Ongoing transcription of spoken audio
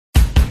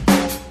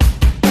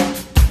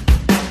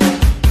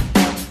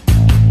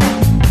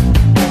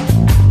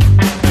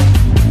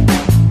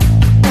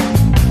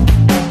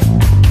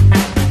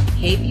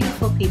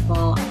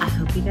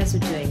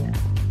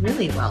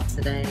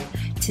today.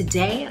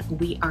 Today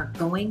we are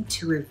going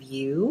to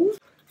review,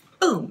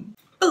 boom,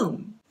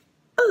 boom,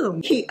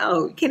 boom.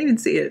 Oh, you can't even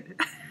see it.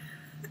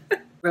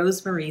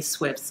 Rosemary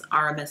Swift's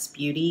RMS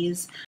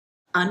Beauty's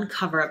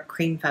Uncover Up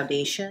Cream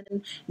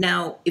Foundation.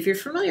 Now, if you're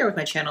familiar with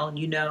my channel,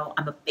 you know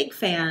I'm a big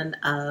fan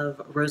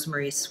of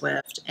Rosemary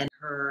Swift and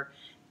her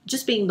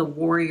just being the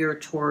warrior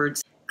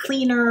towards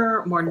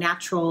cleaner, more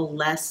natural,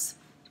 less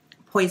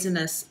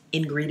poisonous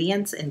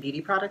ingredients in beauty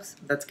products.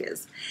 That's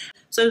Giz.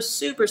 So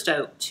super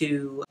stoked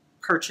to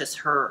purchase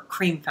her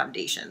cream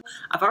foundation.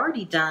 I've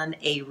already done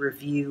a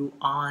review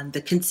on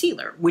the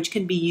concealer, which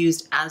can be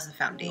used as a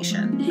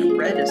foundation.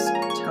 Red is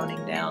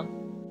toning down,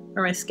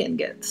 or my skin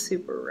gets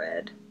super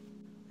red.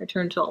 I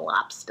turn to a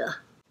lobster.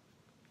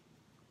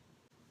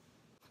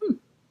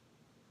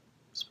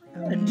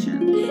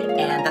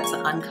 And that's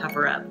the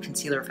Uncover Up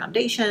Concealer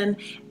Foundation.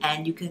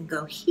 And you can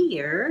go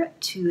here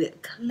to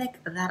click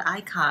that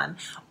icon,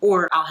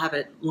 or I'll have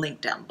it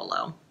linked down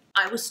below.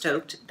 I was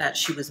stoked that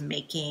she was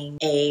making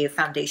a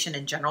foundation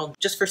in general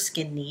just for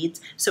skin needs.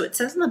 So it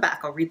says in the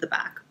back, I'll read the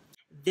back.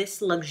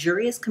 This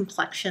luxurious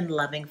complexion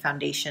loving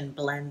foundation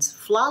blends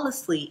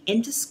flawlessly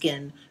into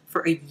skin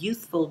for a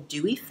youthful,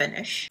 dewy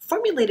finish,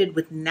 formulated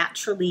with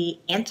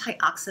naturally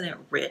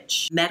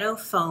antioxidant-rich meadow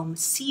foam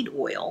seed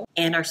oil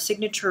and our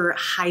signature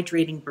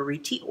hydrating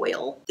buriti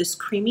oil. This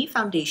creamy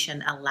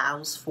foundation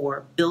allows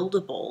for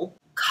buildable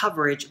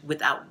coverage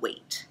without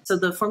weight. So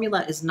the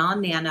formula is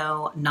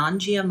non-nano,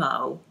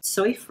 non-GMO,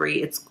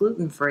 soy-free, it's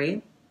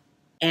gluten-free,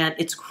 and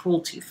it's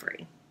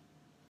cruelty-free.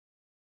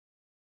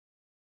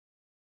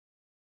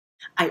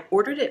 I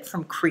ordered it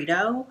from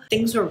Credo.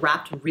 Things were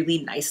wrapped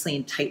really nicely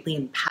and tightly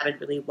and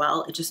padded really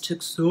well. It just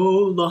took so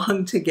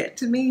long to get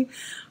to me,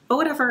 but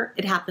whatever,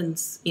 it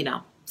happens, you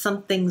know,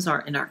 some things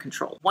aren't in our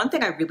control. One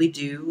thing I really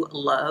do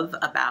love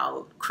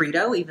about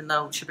Credo, even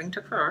though shipping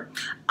took forever,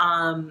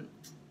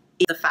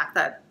 is the fact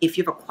that if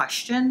you have a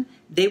question,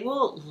 they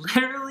will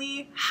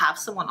literally have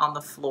someone on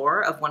the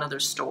floor of one of their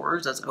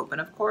stores that's open,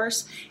 of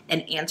course,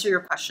 and answer your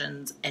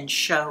questions and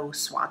show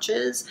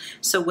swatches.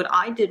 So what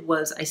I did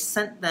was I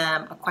sent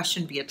them a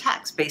question via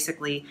text.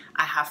 Basically,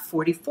 I have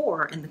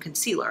 44 in the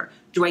concealer.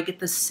 Do I get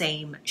the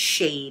same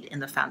shade in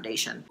the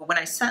foundation? When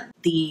I sent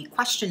the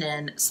question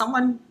in,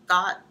 someone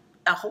got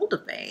a hold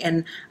of me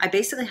and I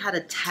basically had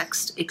a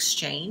text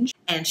exchange,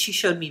 and she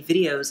showed me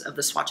videos of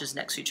the swatches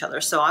next to each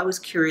other. So I was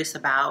curious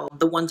about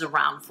the ones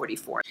around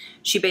 44.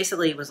 She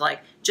basically was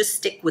like, just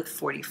stick with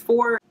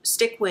 44,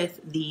 stick with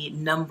the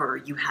number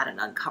you had an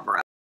Uncover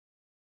Up.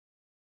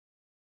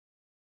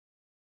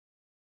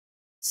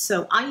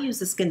 So I use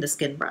the skin to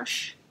skin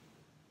brush.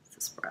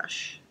 This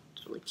brush,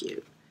 it's really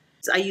cute.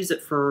 I use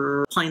it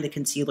for applying the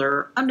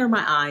concealer under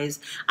my eyes.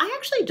 I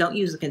actually don't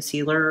use the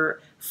concealer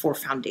for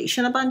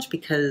foundation a bunch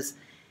because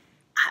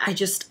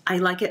I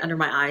like it under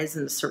my eyes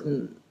in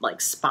certain like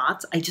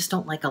spots. I just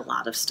don't like a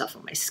lot of stuff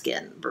on my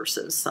skin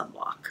versus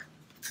sunblock.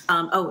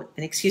 Oh,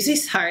 and excuse me,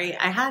 sorry.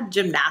 I had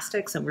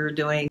gymnastics and we were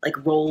doing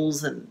like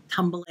rolls and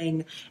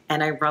tumbling,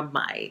 and I rubbed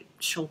my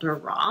shoulder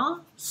raw.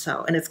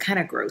 So, and it's kind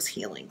of gross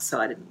healing. So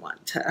I didn't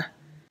want to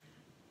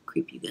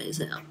creep you guys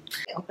out.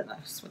 Open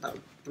this without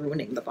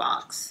ruining the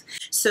box.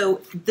 So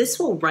this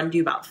will run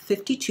you about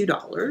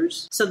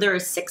 $52. So there are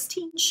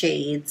 16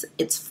 shades.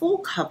 It's full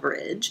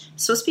coverage.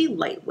 It's supposed to be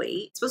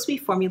lightweight. It's supposed to be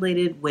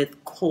formulated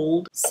with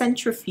cold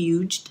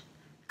centrifuged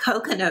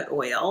coconut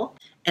oil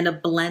and a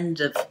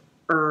blend of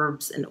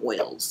herbs and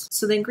oils.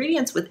 So the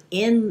ingredients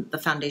within the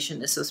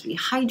foundation is supposed to be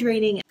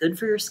hydrating, good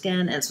for your skin,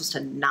 and it's supposed to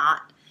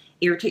not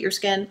irritate your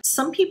skin.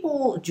 Some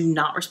people do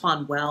not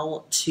respond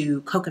well to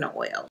coconut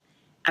oil.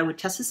 I would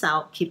test this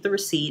out, keep the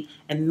receipt,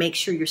 and make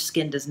sure your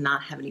skin does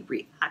not have any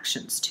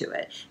reactions to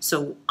it.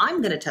 So I'm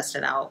going to test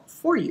it out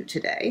for you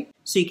today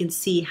so you can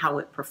see how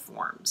it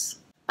performs.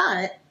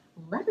 But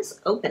let us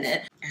open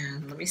it,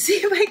 and let me see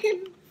if I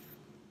can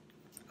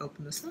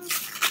open this up.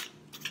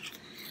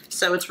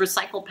 So it's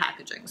recycled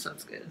packaging, so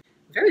it's good.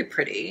 Very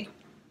pretty,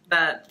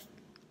 that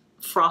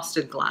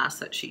frosted glass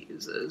that she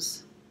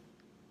uses.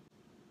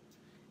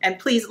 And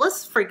please,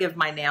 let's forgive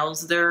my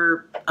nails.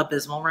 They're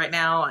abysmal right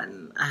now,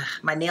 and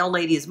my nail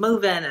lady is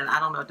moving, and I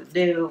don't know what to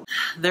do.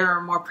 There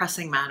are more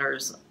pressing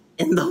matters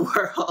in the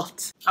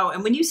world. Oh,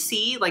 and when you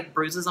see like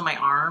bruises on my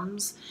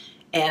arms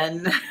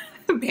and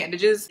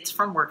bandages, it's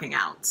from working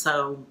out.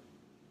 So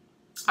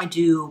I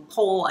do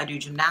pole, I do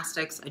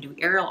gymnastics, I do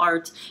aerial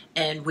arts,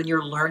 and when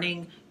you're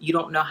learning, you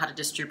don't know how to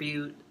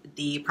distribute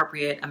the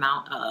appropriate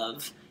amount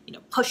of, you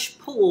know, push,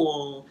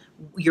 pull,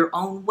 your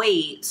own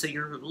weight. So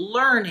you're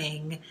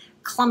learning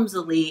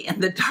clumsily in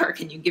the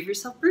dark, and you give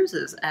yourself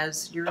bruises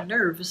as your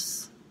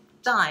nerves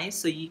die,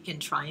 so you can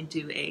try and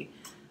do a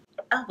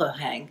elbow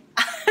hang.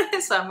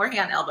 So I'm working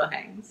on elbow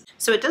hangs.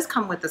 So it does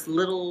come with this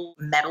little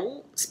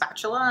metal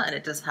spatula, and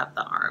it does have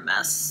the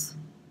RMS,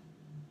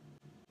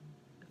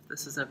 if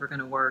this is ever going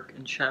to work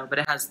and show, but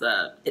it has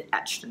it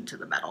etched into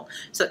the metal.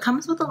 So it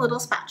comes with a little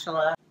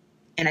spatula,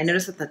 and I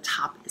noticed that the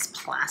top is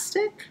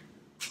plastic,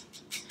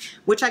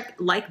 which I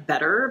like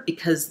better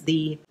because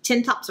the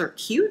tin tops are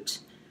cute,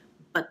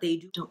 but they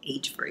don't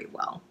age very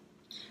well.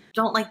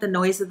 Don't like the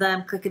noise of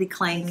them, clickety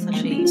clank.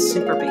 Actually,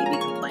 super baby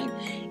complaint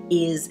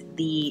is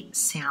the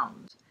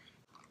sound.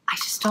 I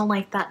just don't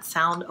like that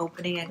sound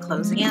opening and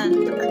closing,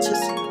 and that's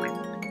just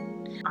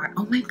annoying. All right.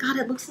 Oh my God,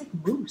 it looks like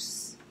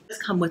mousse. It's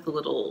come with a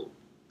little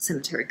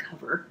sanitary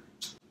cover,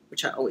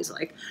 which I always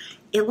like.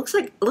 It looks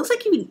like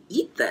you can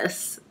eat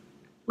this.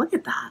 Look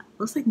at that. It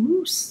looks like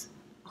mousse.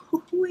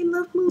 Oh, I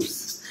love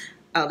mousse.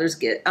 Oh, there's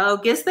Gis. Oh,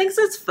 Gis thinks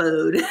it's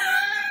food.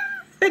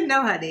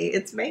 No, honey,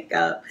 it's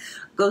makeup.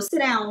 Go sit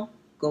down.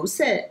 Go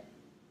sit.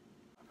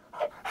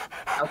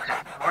 Okay.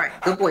 All right.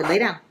 Good boy. Lay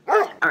down.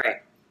 All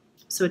right.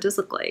 So it does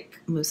look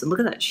like mousse. And look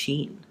at that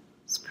sheen.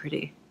 It's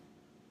pretty.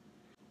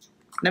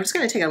 And I'm just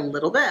going to take a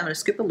little bit. I'm going to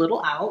scoop a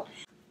little out.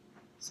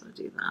 So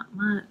do that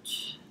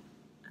much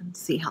and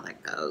see how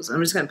that goes.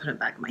 I'm just going to put it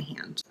back in my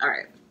hand. All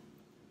right.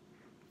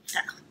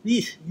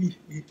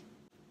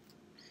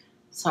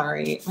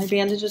 Sorry, my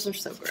bandages are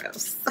so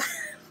gross.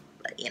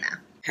 But you know.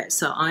 Okay,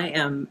 so I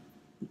am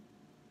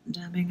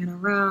dabbing it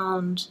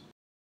around.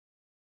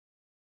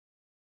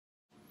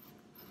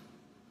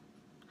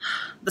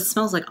 This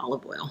smells like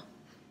olive oil.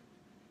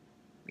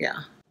 Yeah.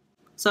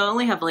 So I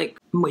only have like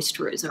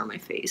moisturizer on my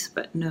face,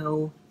 but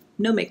no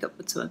makeup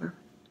whatsoever.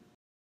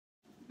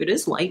 It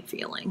is light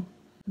feeling.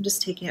 I'm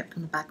just taking it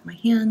from the back of my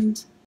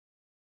hand.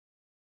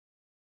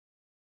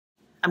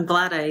 I'm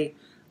glad I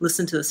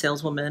listened to the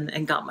saleswoman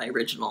and got my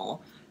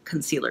original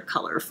concealer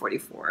color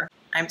 44.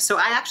 So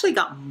I actually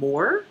got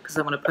more because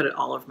I want to put it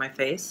all over my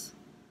face.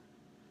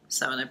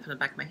 So when I put it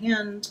back in my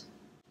hand,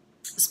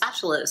 the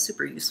spatula is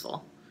super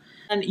useful.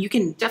 And you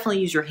can definitely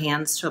use your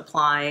hands to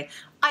apply.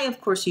 I, of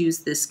course, use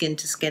this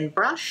skin-to-skin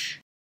brush.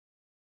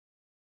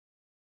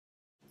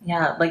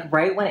 Yeah, like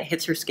right when it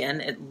hits your skin,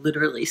 it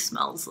literally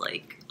smells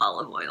like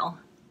olive oil.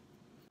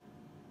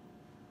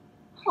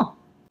 Huh.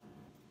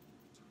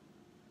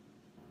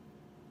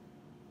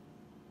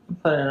 I'm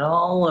putting it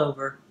all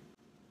over.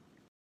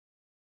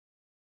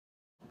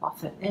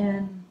 Buff it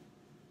in.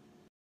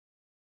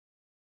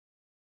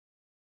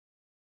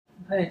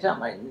 Put it down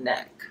my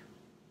neck.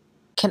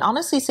 Can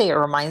honestly say it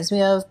reminds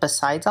me of,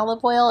 besides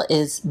olive oil,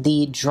 is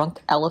the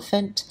Drunk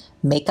Elephant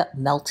Makeup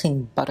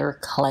Melting Butter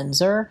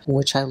Cleanser,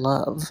 which I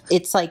love.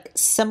 It's like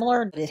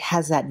similar, but it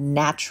has that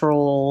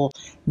natural,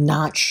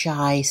 not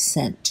shy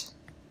scent.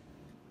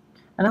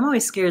 And I'm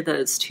always scared that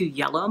it's too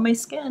yellow on my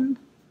skin.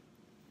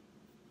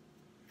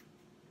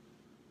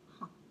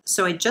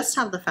 So I just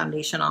have the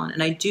foundation on,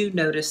 and I do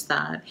notice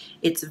that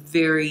it's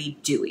very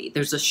dewy.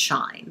 There's a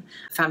shine.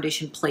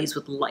 Foundation plays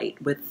with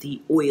light with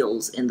the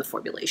oils in the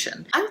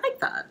formulation. I like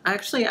that.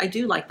 Actually, I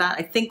do like that.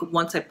 I think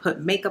once I put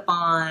makeup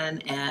on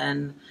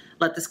and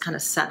let this kind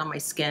of set on my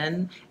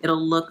skin,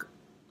 it'll look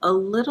a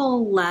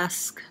little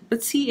less,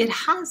 but see, it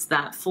has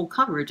that full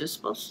coverage. It's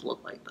supposed to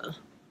look like this.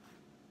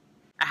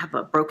 I have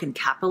a broken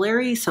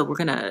capillary, so we're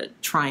gonna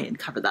try and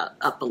cover that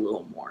up a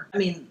little more. I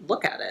mean,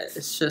 look at it.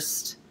 It's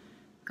just,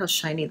 look how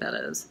shiny that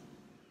is.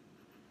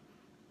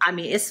 I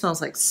mean, it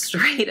smells like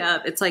straight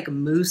up. It's like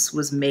mousse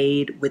was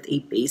made with a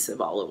base of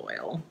olive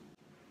oil.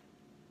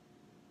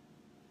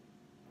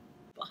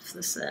 Buff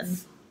this in.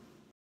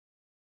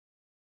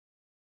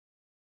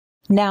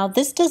 Now,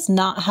 this does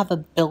not have a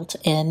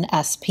built-in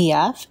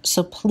SPF,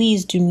 so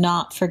please do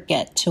not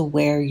forget to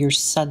wear your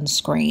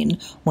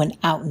sunscreen when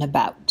out and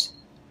about.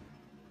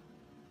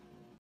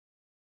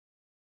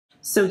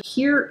 So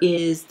here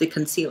is the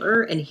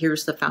concealer, and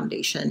here's the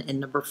foundation in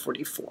number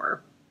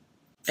 44.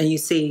 And you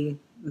see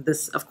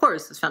this, of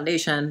course, this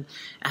foundation,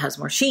 it has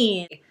more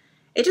sheen.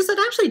 It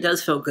actually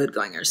does feel good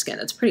going on your skin.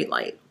 It's pretty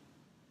light.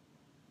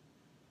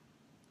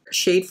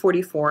 Shade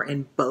 44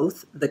 in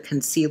both the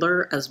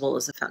concealer as well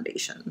as the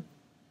foundation.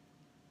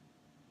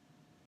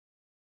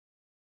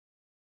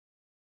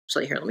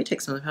 Actually, here, let me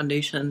take some of the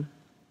foundation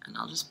and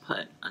I'll just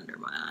put under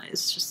my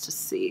eyes just to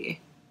see.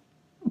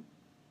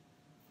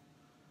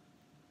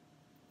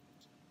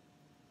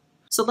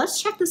 So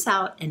let's check this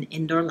out in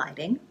indoor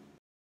lighting.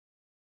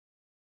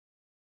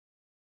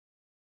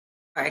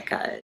 All right,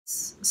 guys,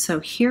 so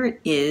here it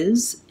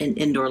is in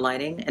indoor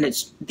lighting, and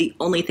it's the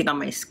only thing on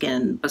my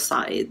skin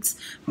besides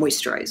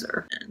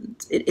moisturizer.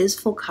 And it is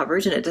full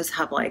coverage, and it does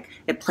have like,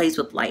 it plays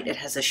with light. It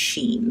has a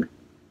sheen.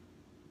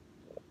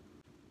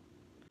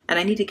 And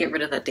I need to get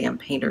rid of that damn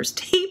painter's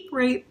tape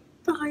right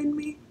behind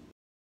me.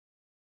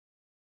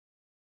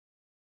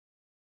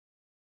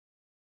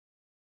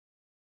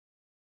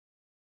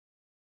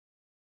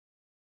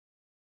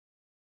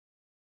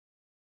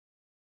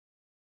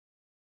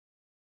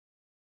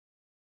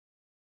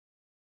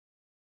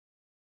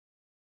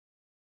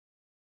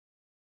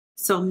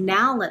 So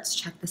now let's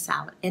check this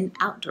out in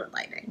outdoor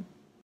lighting.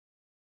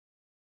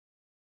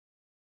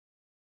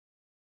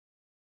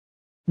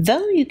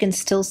 Though you can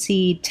still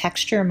see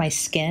texture in my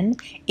skin,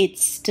 it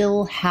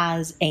still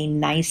has a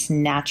nice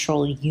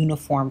natural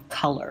uniform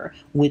color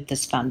with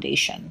this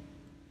foundation.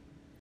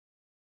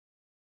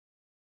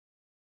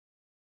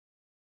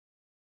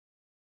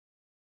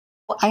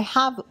 I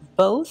have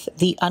both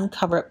the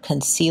Uncover Up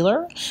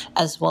Concealer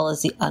as well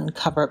as the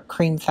Uncover Up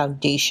Cream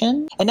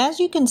Foundation. And as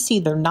you can see,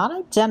 they're not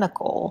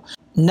identical.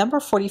 Number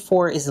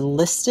 44 is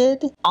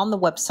listed on the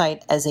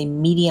website as a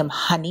medium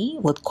honey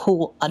with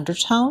cool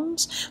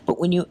undertones. But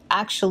when you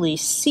actually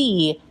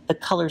see the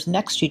colors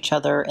next to each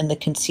other in the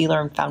concealer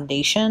and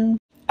foundation,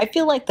 I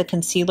feel like the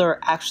concealer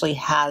actually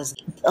has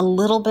a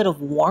little bit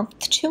of warmth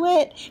to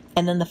it,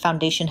 and then the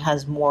foundation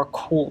has more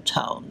cool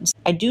tones.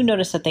 I do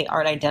notice that they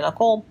aren't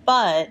identical,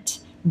 but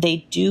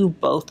they do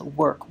both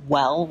work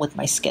well with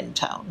my skin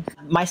tone.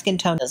 My skin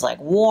tone is like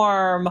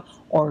warm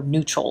or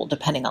neutral,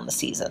 depending on the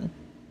season.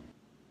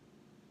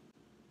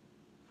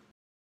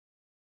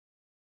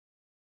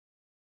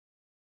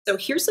 So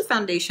here's the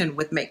foundation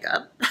with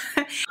makeup.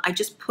 I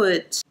just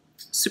put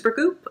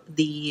Supergoop,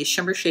 the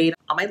shimmer shade,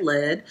 on my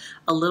lid,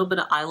 a little bit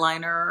of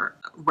eyeliner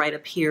right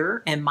up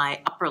here in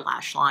my upper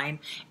lash line,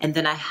 and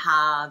then I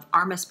have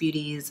RMS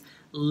Beauty's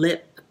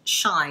Lip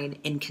Shine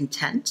in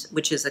Content,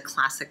 which is a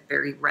classic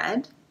berry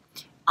red,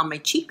 on my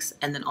cheeks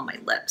and then on my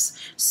lips.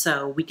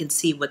 So we can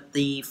see what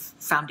the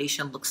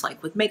foundation looks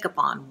like with makeup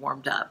on,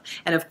 warmed up.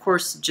 And of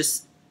course,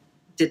 just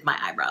did my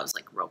eyebrows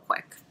like real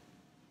quick.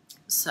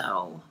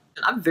 So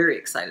I'm very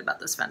excited about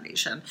this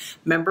foundation.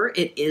 Remember,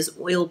 it is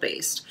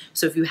oil-based.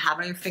 So if you have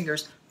it on your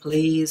fingers,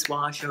 please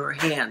wash your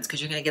hands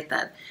because you're gonna get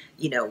that,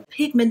 you know,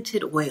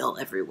 pigmented oil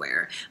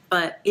everywhere.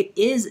 But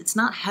it's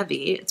not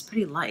heavy, it's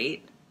pretty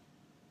light,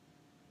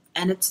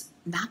 and it's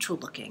natural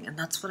looking, and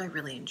that's what I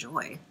really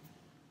enjoy.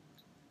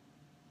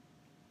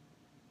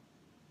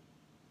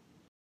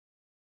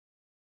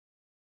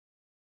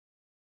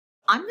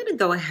 I'm going to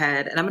go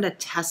ahead and I'm going to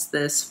test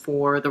this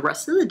for the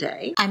rest of the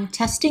day. I'm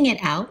testing it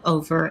out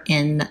over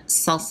in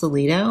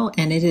Sausalito,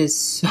 and it is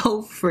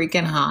so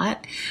freaking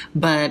hot,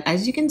 but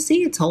as you can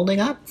see, it's holding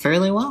up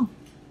fairly well.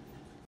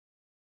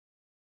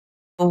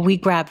 We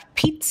grabbed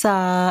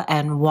pizza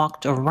and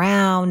walked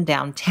around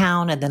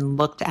downtown and then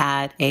looked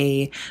at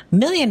a $1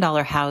 million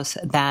house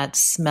that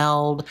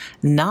smelled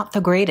not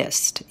the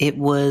greatest. It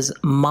was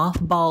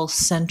Mothball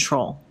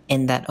Central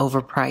in that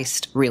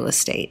overpriced real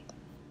estate.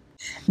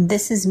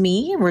 This is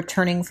me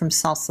returning from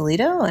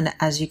Sausalito, and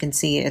as you can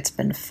see, it's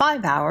been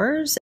 5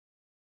 hours.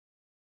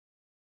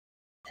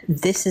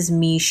 This is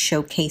me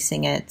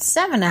showcasing it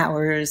 7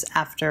 hours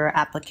after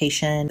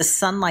application. The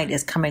sunlight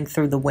is coming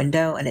through the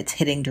window and it's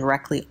hitting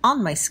directly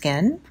on my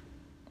skin.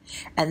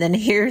 And then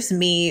here's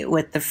me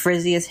with the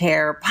frizziest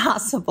hair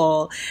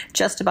possible,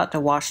 just about to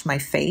wash my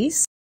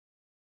face.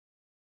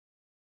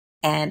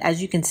 And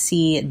as you can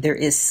see, there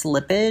is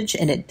slippage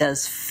and it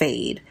does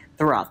fade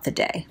throughout the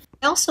day.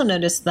 I also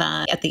noticed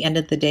that at the end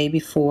of the day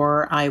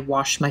before I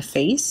wash my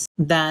face,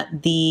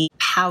 that the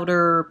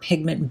powder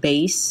pigment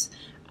base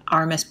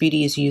RMS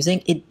Beauty is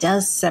using, it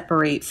does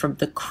separate from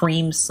the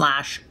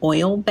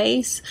cream/oil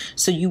base.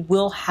 So you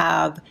will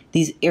have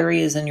these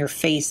areas in your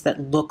face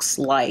that looks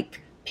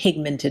like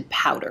pigmented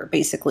powder,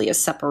 basically a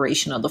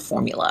separation of the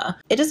formula.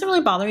 It doesn't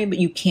really bother me, but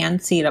you can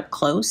see it up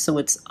close, so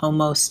it's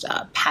almost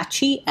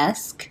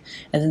patchy-esque,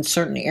 and then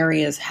certain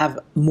areas have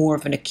more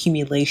of an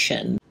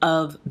accumulation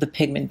of the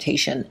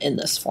pigmentation in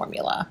this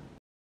formula.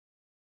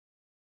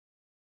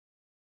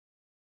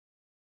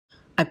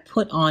 I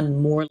put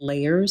on more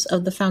layers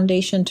of the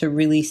foundation to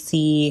really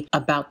see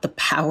about the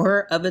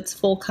power of its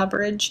full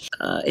coverage.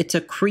 It's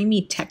a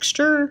creamy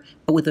texture,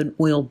 but with an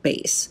oil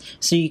base.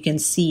 So you can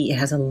see it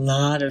has a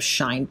lot of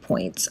shine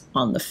points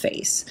on the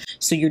face.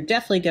 So you're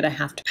definitely going to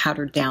have to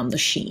powder down the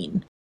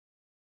sheen.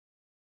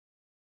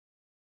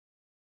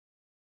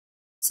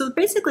 So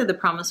basically the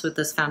promise with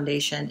this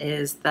foundation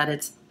is that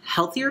it's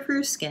healthier for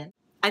your skin.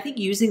 I think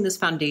using this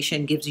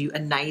foundation gives you a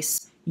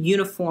nice,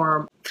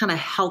 uniform, kind of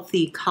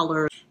healthy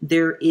color.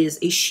 There is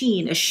a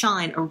sheen, a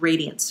shine, a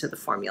radiance to the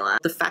formula.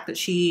 The fact that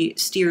she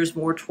steers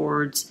more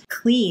towards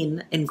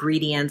clean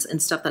ingredients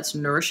and stuff that's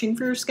nourishing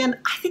for your skin,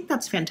 I think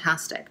that's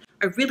fantastic.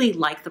 I really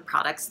like the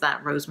products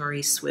that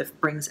Rosemary Swift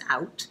brings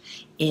out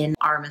in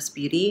RMS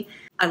Beauty.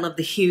 I love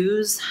the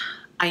hues.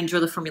 I enjoy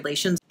the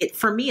formulations.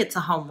 For me, it's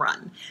a home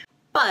run.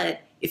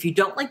 But if you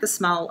don't like the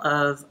smell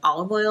of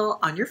olive oil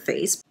on your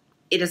face,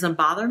 it doesn't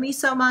bother me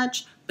so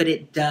much, but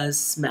it does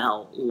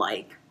smell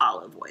like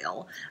olive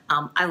oil.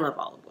 I love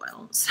olive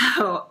oil,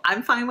 so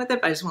I'm fine with it,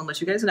 but I just want to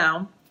let you guys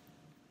know.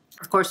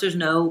 Of course, there's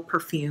no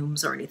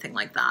perfumes or anything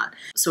like that,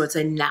 so it's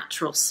a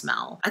natural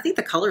smell. I think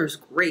the color is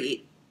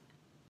great.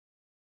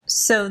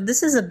 So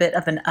this is a bit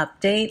of an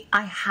update.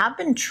 I have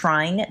been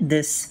trying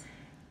this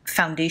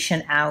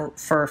foundation out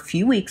for a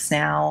few weeks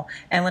now,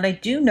 and what I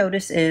do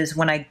notice is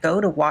when I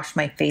go to wash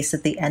my face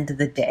at the end of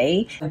the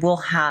day, I will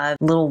have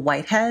little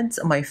whiteheads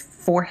on my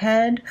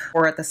forehead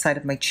or at the side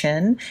of my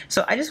chin.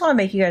 So I just want to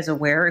make you guys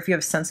aware, if you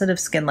have sensitive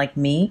skin like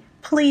me,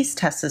 please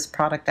test this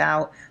product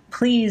out.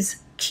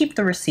 Please keep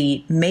the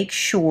receipt. Make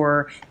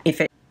sure if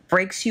it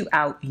breaks you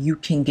out, you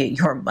can get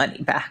your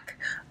money back.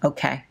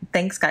 Okay,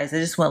 thanks guys. I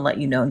just want to let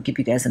you know and give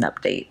you guys an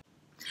update.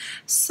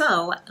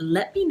 So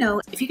let me know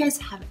if you guys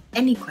have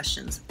any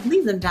questions,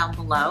 leave them down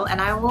below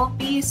and I will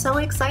be so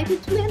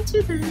excited to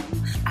answer them.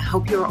 I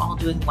hope you're all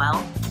doing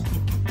well.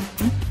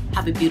 Have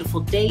Have a beautiful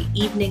day,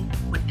 evening,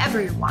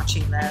 whenever you're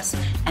watching this.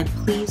 And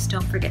please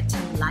don't forget to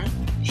like,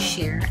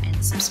 share,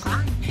 and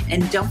subscribe.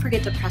 And don't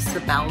forget to press the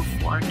bell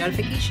for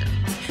notifications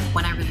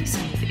when I release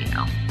a new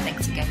video.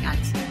 Thanks again,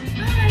 guys.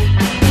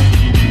 Bye.